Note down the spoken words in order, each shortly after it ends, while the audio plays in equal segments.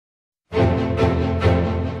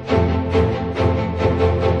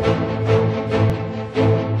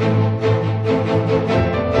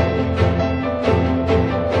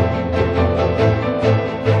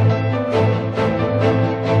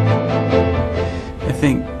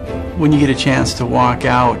When you get a chance to walk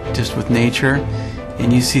out just with nature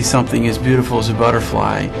and you see something as beautiful as a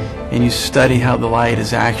butterfly and you study how the light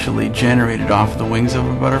is actually generated off the wings of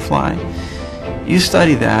a butterfly, you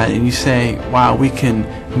study that and you say, wow, we can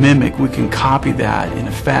mimic, we can copy that in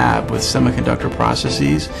a fab with semiconductor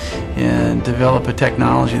processes and develop a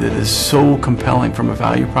technology that is so compelling from a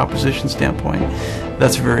value proposition standpoint.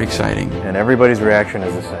 That's very exciting. And everybody's reaction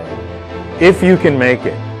is the same. If you can make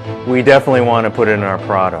it, we definitely want to put it in our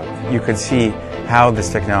product. You could see how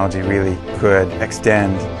this technology really could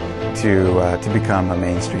extend to become a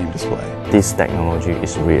mainstream display. This technology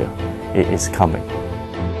is real. It is coming.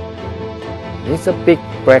 It's a big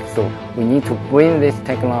breakthrough. We need to bring this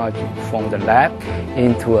technology from the lab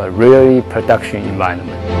into a really production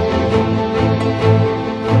environment.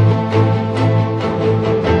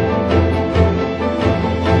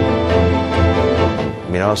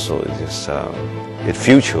 Mirasol is the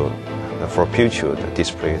future for future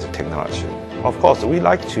display technology. Of course, we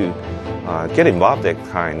like to get involved in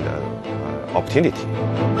that kind of opportunity.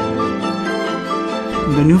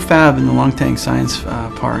 The new fab in the Longtang Science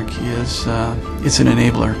Park is it's an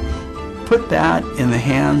enabler. Put that in the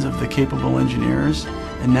hands of the capable engineers,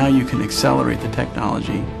 and now you can accelerate the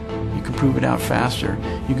technology. You can prove it out faster.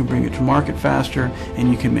 You can bring it to market faster,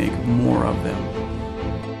 and you can make more of them.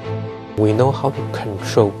 We know how to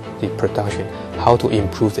control the production, how to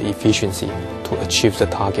improve the efficiency to achieve the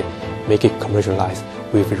target, make it commercialized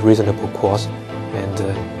with a reasonable cost,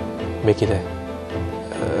 and make it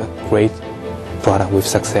a great product with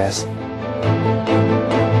success.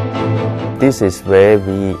 This is where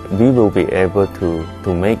we will be able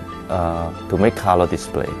to make color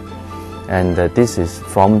display, and this is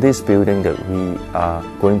from this building that we are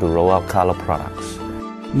going to roll out color products.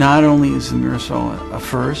 Not only is the Mirasol a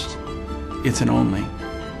first, it's an only.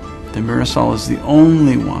 The Mirasol is the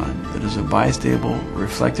only one that is a bistable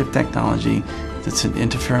reflective technology that's an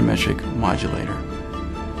interferometric modulator.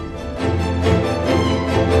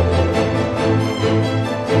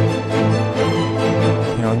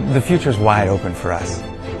 You know, the future's wide open for us.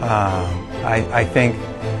 I think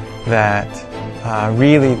that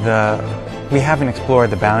really we haven't explored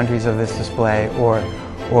the boundaries of this display or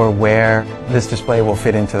where this display will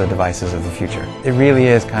fit into the devices of the future. It really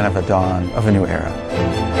is kind of a dawn of a new era.